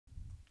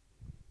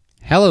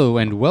Hello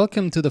and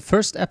welcome to the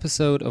first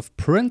episode of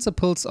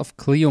Principles of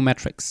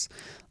Cliometrics.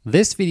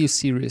 This video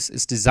series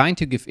is designed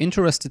to give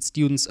interested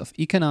students of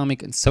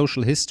economic and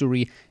social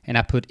history, and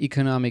I put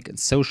economic and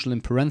social in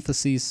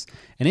parentheses,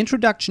 an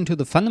introduction to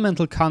the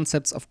fundamental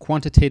concepts of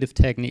quantitative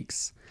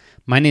techniques.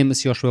 My name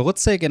is Joshua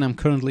Rutzek and I'm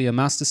currently a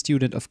master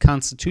student of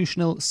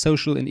Constitutional,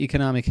 Social and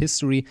Economic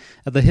History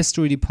at the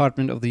History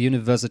Department of the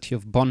University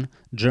of Bonn,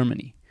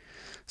 Germany.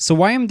 So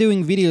why I'm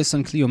doing videos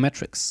on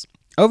Cliometrics?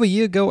 Over a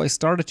year ago, I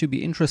started to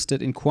be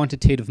interested in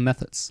quantitative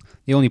methods.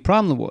 The only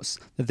problem was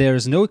that there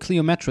is no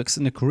Cliometrics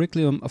in the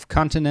curriculum of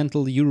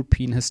continental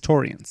European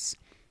historians.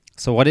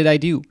 So what did I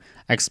do?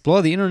 I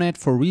explored the internet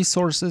for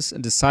resources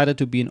and decided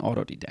to be an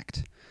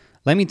autodidact.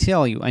 Let me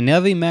tell you, I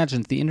never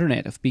imagined the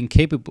internet of being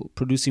capable of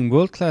producing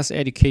world-class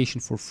education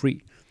for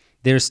free.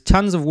 There's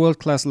tons of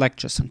world-class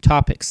lectures on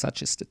topics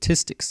such as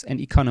statistics and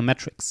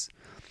econometrics.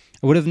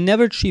 I would have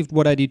never achieved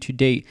what I do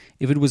today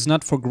if it was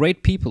not for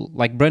great people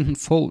like Brendan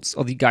Folds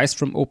or the guys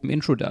from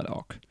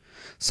openintro.org.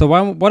 So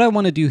what I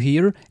want to do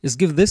here is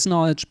give this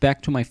knowledge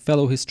back to my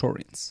fellow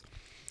historians.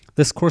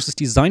 This course is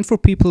designed for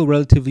people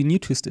relatively new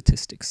to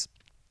statistics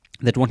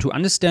that want to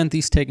understand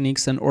these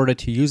techniques in order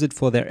to use it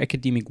for their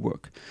academic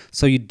work.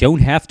 So you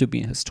don't have to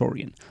be a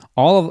historian.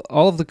 All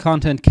of the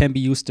content can be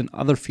used in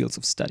other fields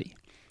of study.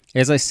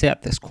 As I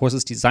said, this course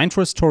is designed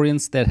for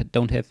historians that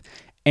don't have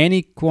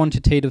any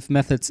quantitative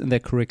methods in their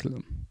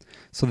curriculum.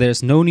 So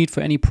there's no need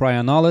for any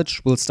prior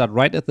knowledge. We'll start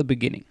right at the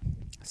beginning.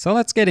 So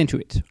let's get into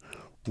it.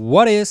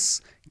 What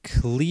is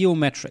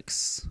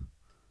Cliometrics?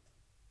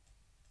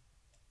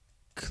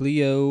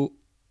 Cliometrics.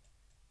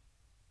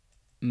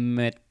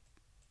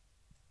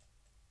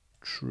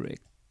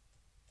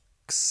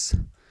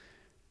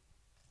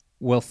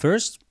 Well,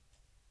 first,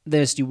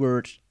 there's the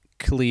word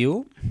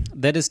Clio.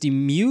 That is the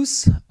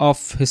muse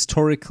of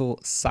historical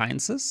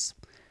sciences.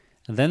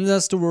 And then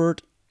there's the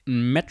word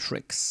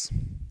metrics.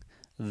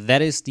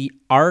 That is the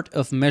art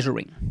of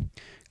measuring.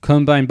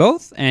 Combine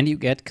both and you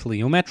get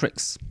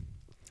Cliometrics.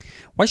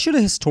 Why should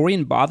a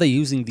historian bother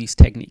using these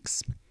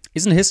techniques?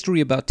 Isn't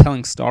history about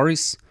telling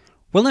stories?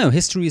 Well, no,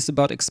 history is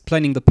about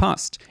explaining the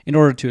past. In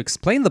order to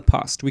explain the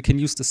past, we can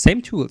use the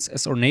same tools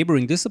as our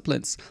neighboring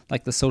disciplines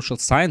like the social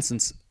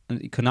sciences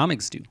and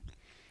economics do.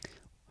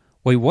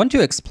 What we want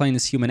to explain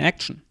is human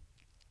action.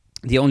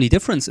 The only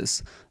difference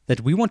is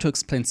that we want to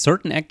explain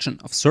certain action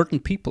of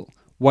certain people,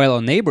 while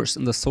our neighbors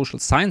in the social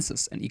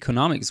sciences and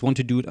economics want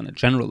to do it on a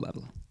general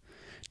level.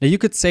 Now you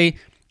could say,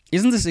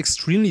 isn't this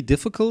extremely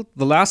difficult?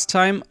 The last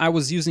time I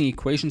was using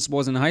equations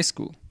was in high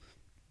school.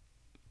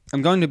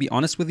 I'm going to be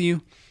honest with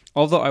you,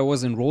 although I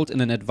was enrolled in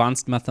an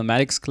advanced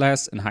mathematics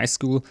class in high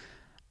school,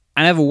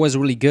 I never was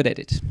really good at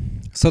it.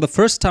 So the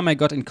first time I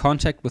got in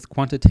contact with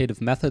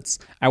quantitative methods,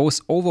 I was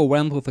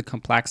overwhelmed with the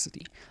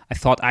complexity. I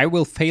thought I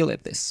will fail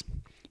at this.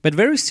 But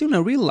very soon I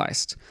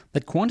realized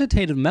that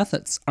quantitative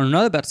methods are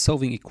not about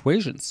solving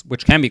equations,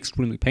 which can be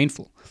extremely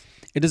painful.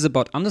 It is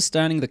about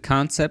understanding the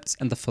concepts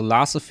and the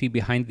philosophy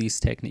behind these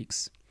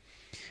techniques.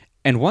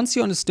 And once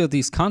you understood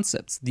these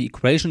concepts, the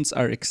equations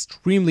are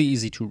extremely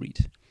easy to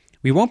read.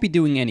 We won't be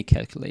doing any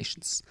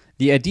calculations.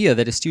 The idea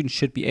that a student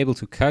should be able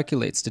to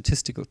calculate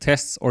statistical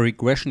tests or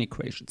regression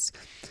equations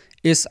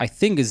I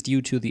think is due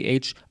to the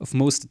age of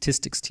most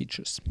statistics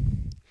teachers.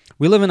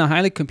 We live in a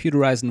highly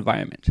computerized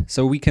environment,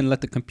 so we can let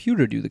the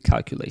computer do the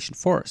calculation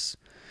for us.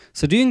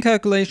 So doing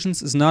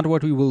calculations is not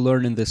what we will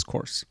learn in this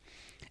course.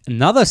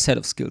 Another set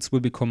of skills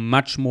will become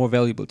much more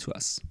valuable to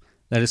us.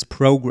 That is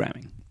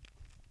programming.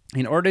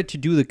 In order to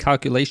do the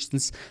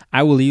calculations,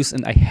 I will use,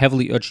 and I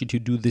heavily urge you to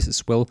do this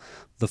as well,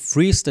 the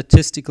free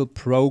statistical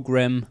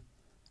program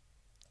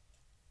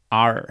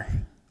R.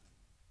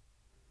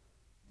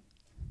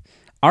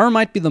 R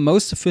might be the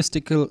most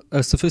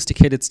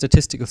sophisticated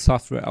statistical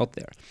software out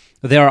there.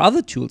 There are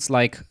other tools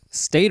like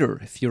Stater.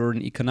 If you're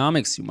in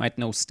economics, you might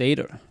know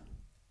Stater.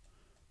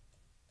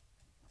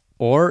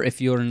 Or if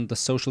you're in the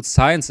social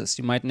sciences,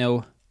 you might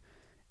know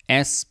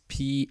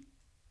SPSS.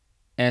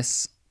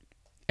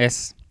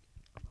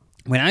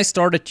 When I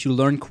started to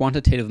learn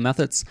quantitative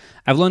methods,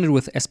 I've learned it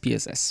with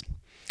SPSS.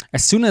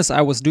 As soon as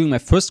I was doing my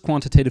first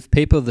quantitative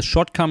paper, the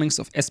shortcomings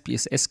of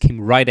SPSS came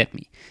right at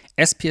me.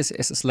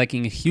 SPSS is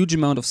lacking a huge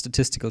amount of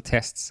statistical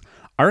tests.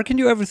 R can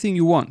do everything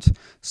you want,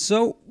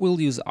 so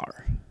we'll use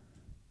R.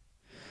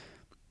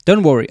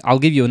 Don't worry, I'll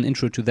give you an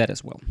intro to that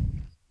as well.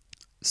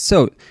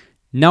 So,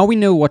 now we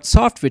know what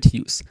software to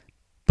use,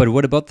 but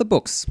what about the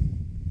books?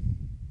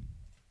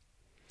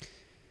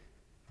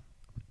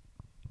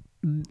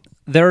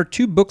 There are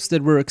two books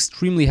that were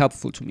extremely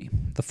helpful to me.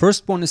 The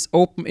first one is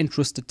Open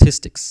Intro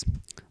Statistics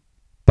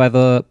by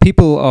the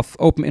people of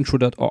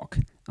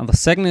openintro.org. And the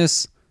second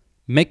is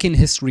Making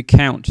History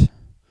Count,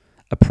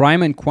 a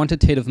primer in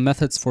quantitative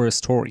methods for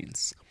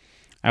historians.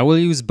 I will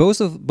use both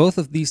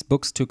of these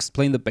books to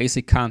explain the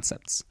basic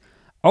concepts.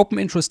 Open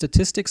Intro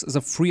Statistics is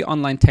a free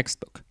online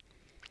textbook.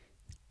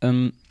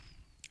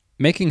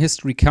 Making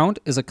History Count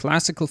is a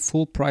classical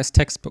full-price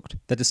textbook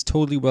that is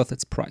totally worth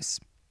its price.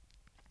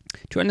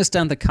 To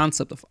understand the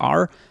concept of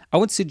R, I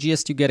would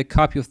suggest you get a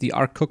copy of the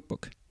R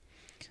cookbook.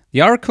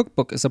 The R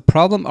cookbook is a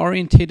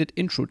problem-oriented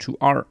intro to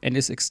R and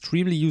is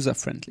extremely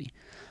user-friendly.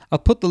 I'll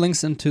put the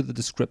links into the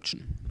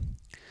description.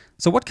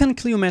 So what can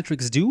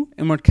Cliometrics do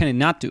and what can it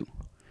not do?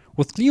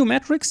 With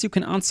Cliometrics, you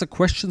can answer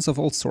questions of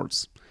all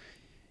sorts.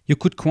 You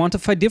could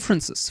quantify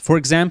differences. For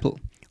example,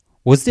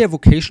 was there a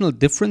vocational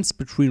difference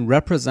between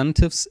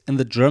representatives in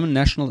the German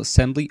National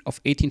Assembly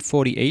of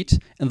 1848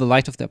 in the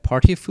light of their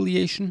party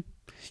affiliation?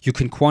 You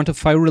can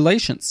quantify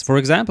relations. For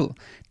example,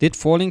 did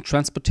falling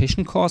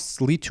transportation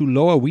costs lead to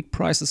lower wheat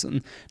prices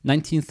in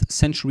 19th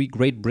century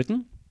Great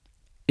Britain?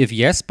 If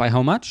yes, by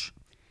how much?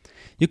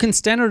 You can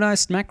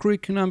standardize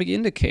macroeconomic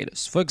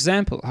indicators. For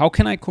example, how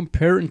can I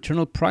compare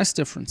internal price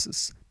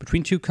differences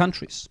between two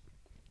countries?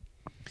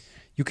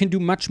 You can do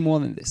much more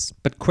than this,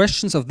 but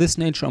questions of this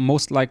nature are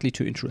most likely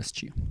to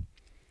interest you.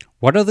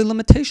 What are the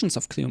limitations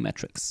of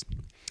Cliometrics?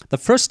 The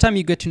first time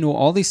you get to know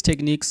all these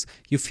techniques,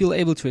 you feel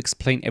able to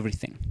explain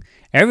everything.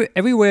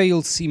 Everywhere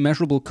you'll see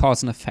measurable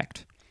cause and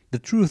effect. The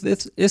truth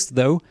is,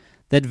 though,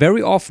 that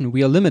very often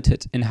we are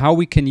limited in how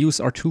we can use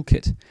our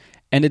toolkit,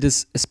 and it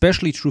is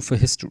especially true for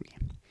history.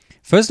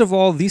 First of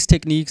all, these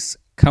techniques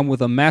come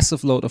with a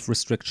massive load of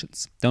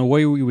restrictions. Don't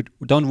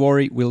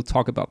worry, we'll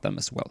talk about them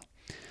as well.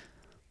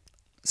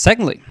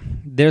 Secondly,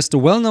 there's the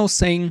well-known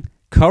saying,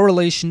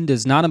 correlation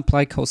does not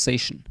imply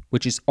causation,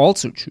 which is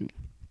also true.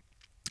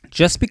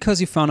 Just because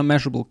you found a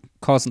measurable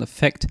cause and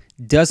effect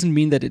doesn't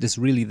mean that it is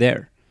really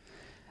there.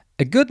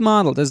 A good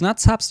model does not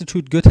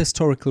substitute good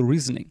historical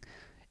reasoning.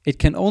 It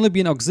can only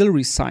be an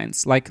auxiliary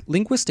science, like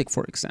linguistic,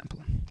 for example.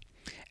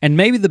 And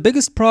maybe the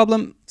biggest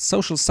problem,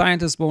 social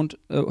scientists won't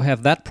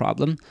have that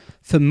problem.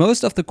 For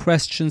most of the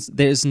questions,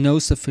 there is no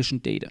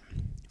sufficient data.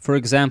 For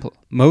example,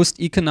 most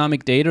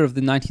economic data of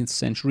the 19th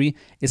century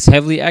is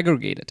heavily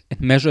aggregated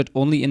and measured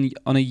only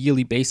on a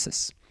yearly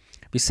basis.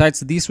 Besides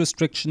these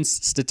restrictions,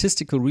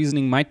 statistical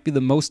reasoning might be the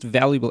most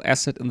valuable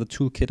asset in the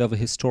toolkit of a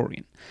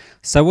historian.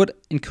 So I would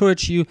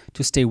encourage you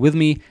to stay with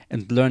me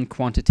and learn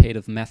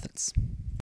quantitative methods.